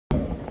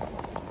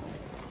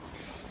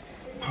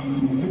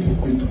I'm a little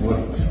bit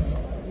worried.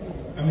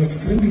 I'm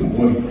extremely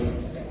worried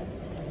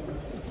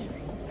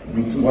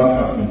with what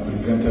has been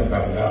presented by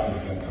the last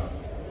presenter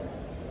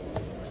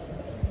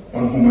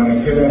on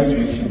humanitarian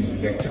situation in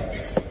the lecture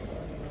text.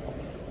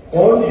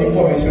 All the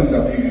information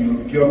that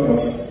you give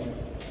us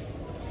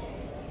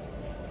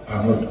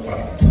are not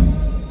correct.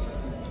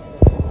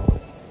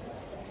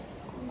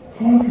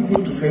 I want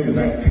people to say the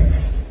right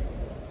things.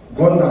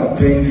 Gone are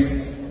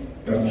days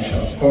that we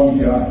shall come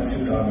here and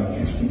sit down and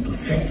listen to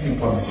fake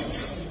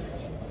information.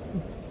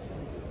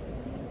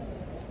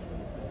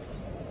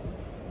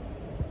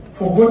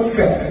 For God's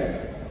sake,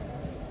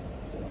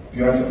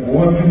 you are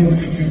worsening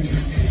security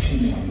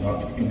situation in the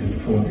north, in the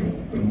folio,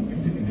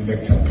 in the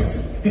lecture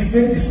present. It's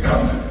very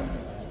disturbing.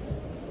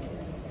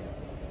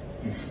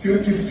 The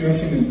security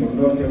situation in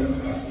Borno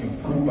State has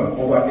improved by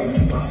over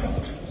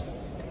 80%.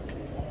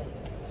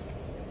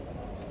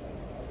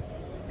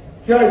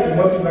 Here is the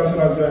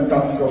multinational joint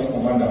task force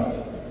commander.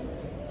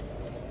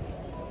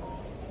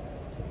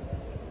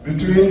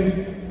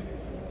 Between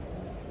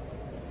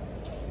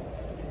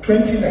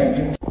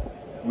 2019,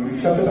 we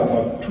resettled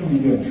about 2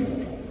 million people.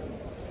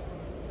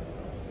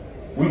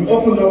 We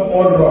opened up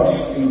all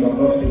roads in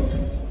Borno State.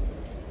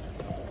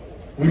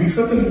 We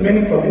resettled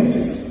many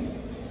communities.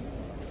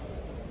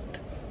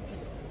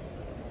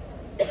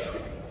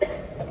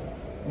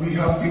 We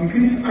have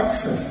increased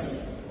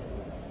access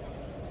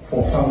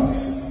for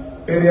farmers.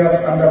 Areas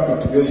under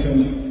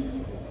cultivations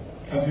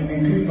has been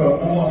increased by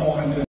over 400.